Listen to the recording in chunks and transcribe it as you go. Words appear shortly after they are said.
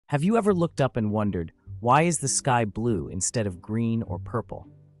Have you ever looked up and wondered, why is the sky blue instead of green or purple?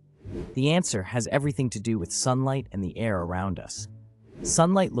 The answer has everything to do with sunlight and the air around us.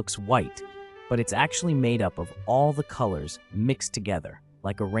 Sunlight looks white, but it's actually made up of all the colors mixed together,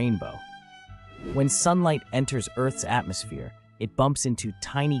 like a rainbow. When sunlight enters Earth's atmosphere, it bumps into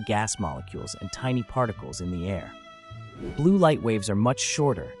tiny gas molecules and tiny particles in the air. Blue light waves are much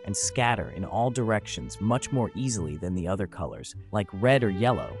shorter and scatter in all directions much more easily than the other colors, like red or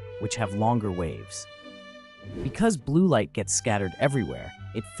yellow, which have longer waves. Because blue light gets scattered everywhere,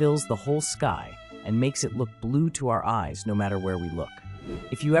 it fills the whole sky and makes it look blue to our eyes no matter where we look.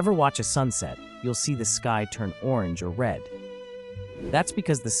 If you ever watch a sunset, you'll see the sky turn orange or red. That's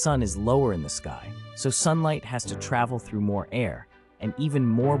because the sun is lower in the sky, so sunlight has to travel through more air, and even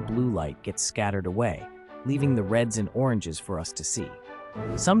more blue light gets scattered away, leaving the reds and oranges for us to see.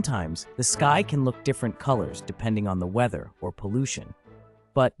 Sometimes, the sky can look different colors depending on the weather or pollution,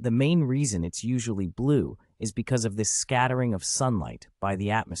 but the main reason it's usually blue is because of this scattering of sunlight by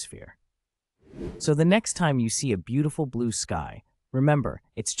the atmosphere. So the next time you see a beautiful blue sky, remember,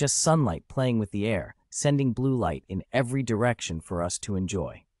 it's just sunlight playing with the air, sending blue light in every direction for us to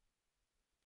enjoy.